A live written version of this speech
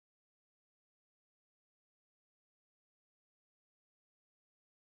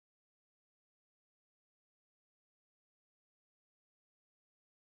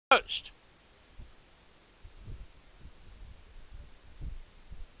Post.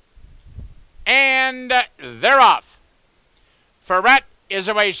 And they're off. Ferret is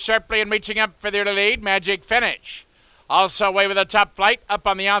away sharply and reaching up for the early lead. Magic Finish. Also away with a top flight. Up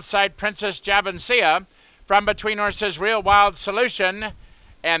on the outside, Princess Javancia. From between horses, Real Wild Solution.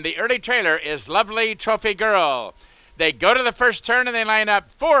 And the early trailer is Lovely Trophy Girl. They go to the first turn and they line up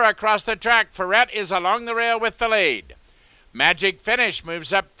 4 across the track. Ferret is along the rail with the lead. Magic Finish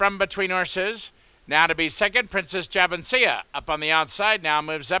moves up from between horses. Now to be second, Princess Javancia. Up on the outside, now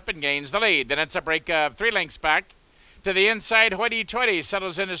moves up and gains the lead. Then it's a break of 3 lengths back. To the inside, Hoity-Toity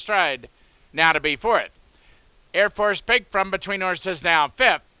settles into stride. Now to be fourth. Air Force Pig from between horses now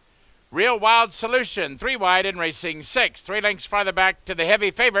fifth. Real Wild Solution, 3 wide and racing 6. 3 lengths farther back to the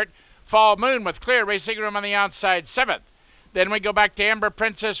heavy favorite, Fall Moon with clear racing room on the outside, 7th. Then we go back to Amber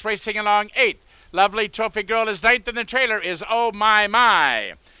Princess racing along 8th. Lovely Trophy Girl is 9th, and the trailer is Oh My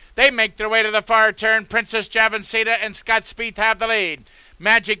My. They make their way to the far turn. Princess Javancita and Scott Spieth have the lead.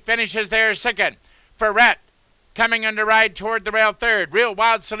 Magic finishes there second. Ferret coming under ride toward the rail third. Real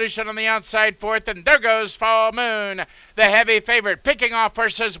Wild Solution on the outside fourth, and there goes Fall Moon, the heavy favorite, picking off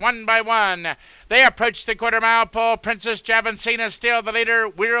horses one by one. They approach the quarter-mile pole. Princess Javancina still the leader.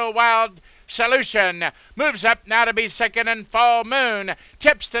 Real Wild Solution moves up now to be second, and Fall Moon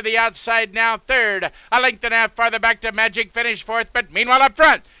tips to the outside now third. A length and a half farther back to Magic Finish fourth, but meanwhile up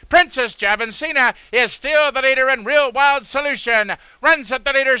front, Princess Javancina is still the leader, and Real Wild Solution runs at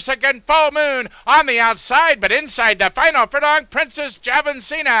the leader second. Fall Moon on the outside, but inside the final furlong, Princess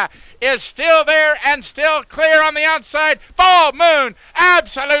Javancina is still there and still clear on the outside. Fall Moon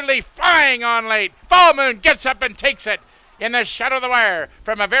absolutely flying on late. Fall Moon gets up and takes it in the shadow of the wire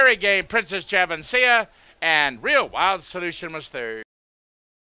from a very game Princess Javancia, and Real Wild Solution was third.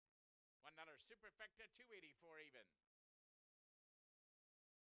 $1 superfecta, 284 even.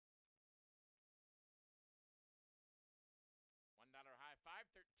 $1 high five,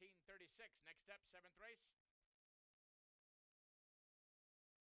 1336. Next up, 7th race.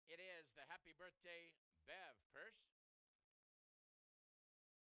 It is the Happy Birthday Bev purse.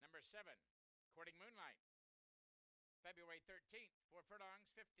 Number 7, Courting Moonlight. February 13th, 4 furlongs,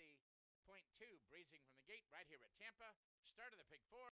 50.2, breezing from the gate right here at Tampa. Start of the Pick 4.